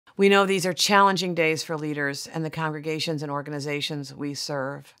We know these are challenging days for leaders and the congregations and organizations we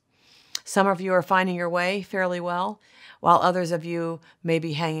serve. Some of you are finding your way fairly well, while others of you may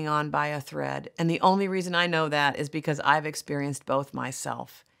be hanging on by a thread. And the only reason I know that is because I've experienced both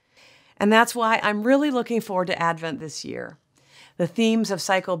myself. And that's why I'm really looking forward to Advent this year. The themes of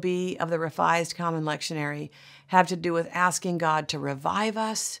Cycle B of the Revised Common Lectionary have to do with asking God to revive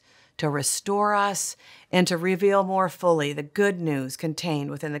us, to restore us, and to reveal more fully the good news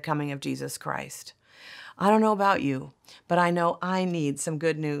contained within the coming of Jesus Christ. I don't know about you, but I know I need some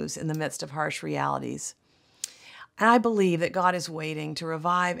good news in the midst of harsh realities. And I believe that God is waiting to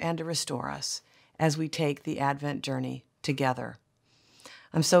revive and to restore us as we take the Advent journey together.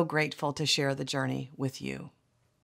 I'm so grateful to share the journey with you.